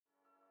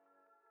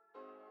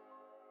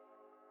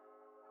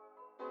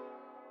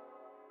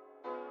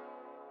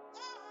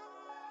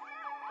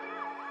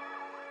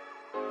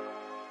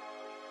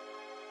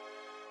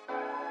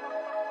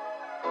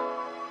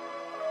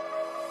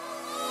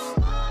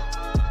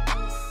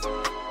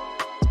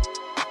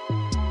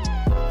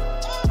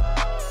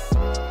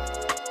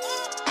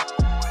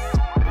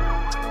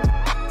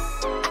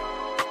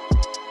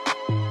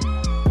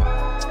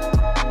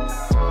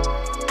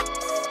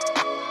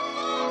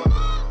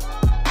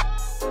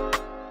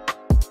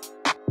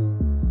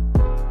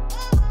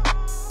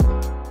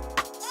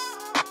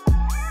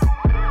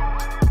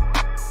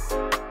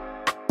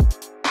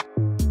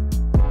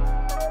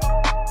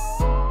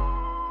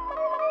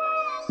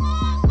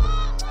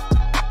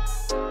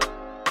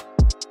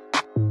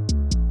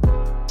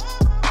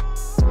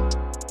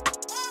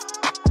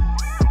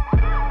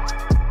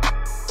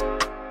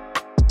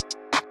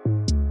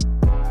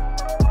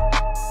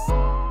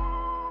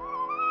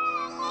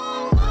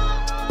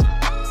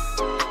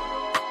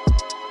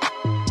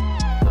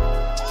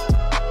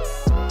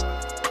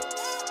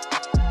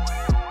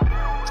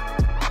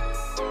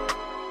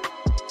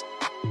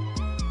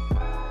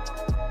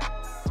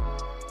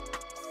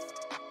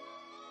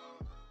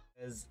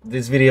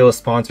This video is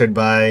sponsored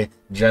by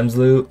Gems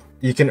Loot.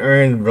 You can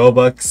earn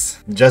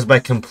Robux just by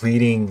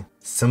completing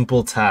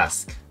simple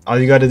tasks. All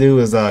you gotta do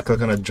is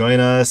click on a join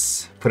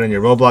us, put in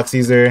your Roblox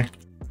user,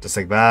 just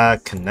like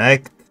that,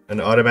 connect, and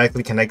it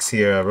automatically connects to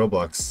your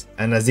Roblox.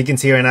 And as you can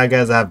see right now,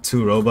 guys, I have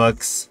 2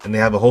 Robux, and they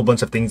have a whole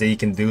bunch of things that you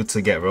can do to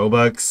get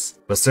Robux.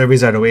 But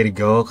surveys are the way to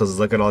go, because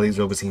look at all these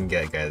Robux you can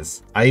get,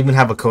 guys. I even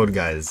have a code,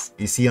 guys.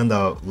 You see on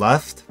the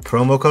left,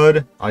 promo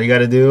code. All you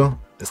gotta do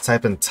is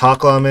type in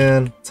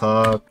Taklaman,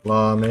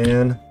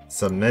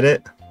 submit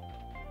it.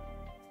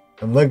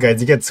 And look, guys,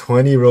 you get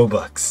 20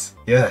 Robux.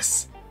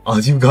 Yes, all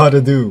you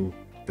gotta do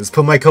is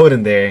put my code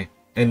in there.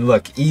 And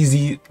look,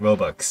 easy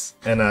Robux.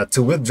 And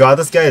to withdraw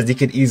this, guys, you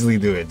could easily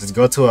do it. Just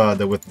go to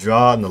the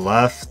withdraw on the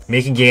left,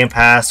 make a game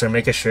pass or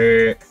make a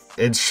shirt.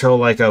 It'd show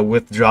like a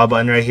withdraw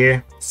button right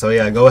here. So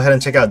yeah, go ahead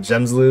and check out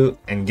Gems Loot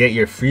and get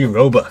your free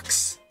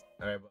Robux.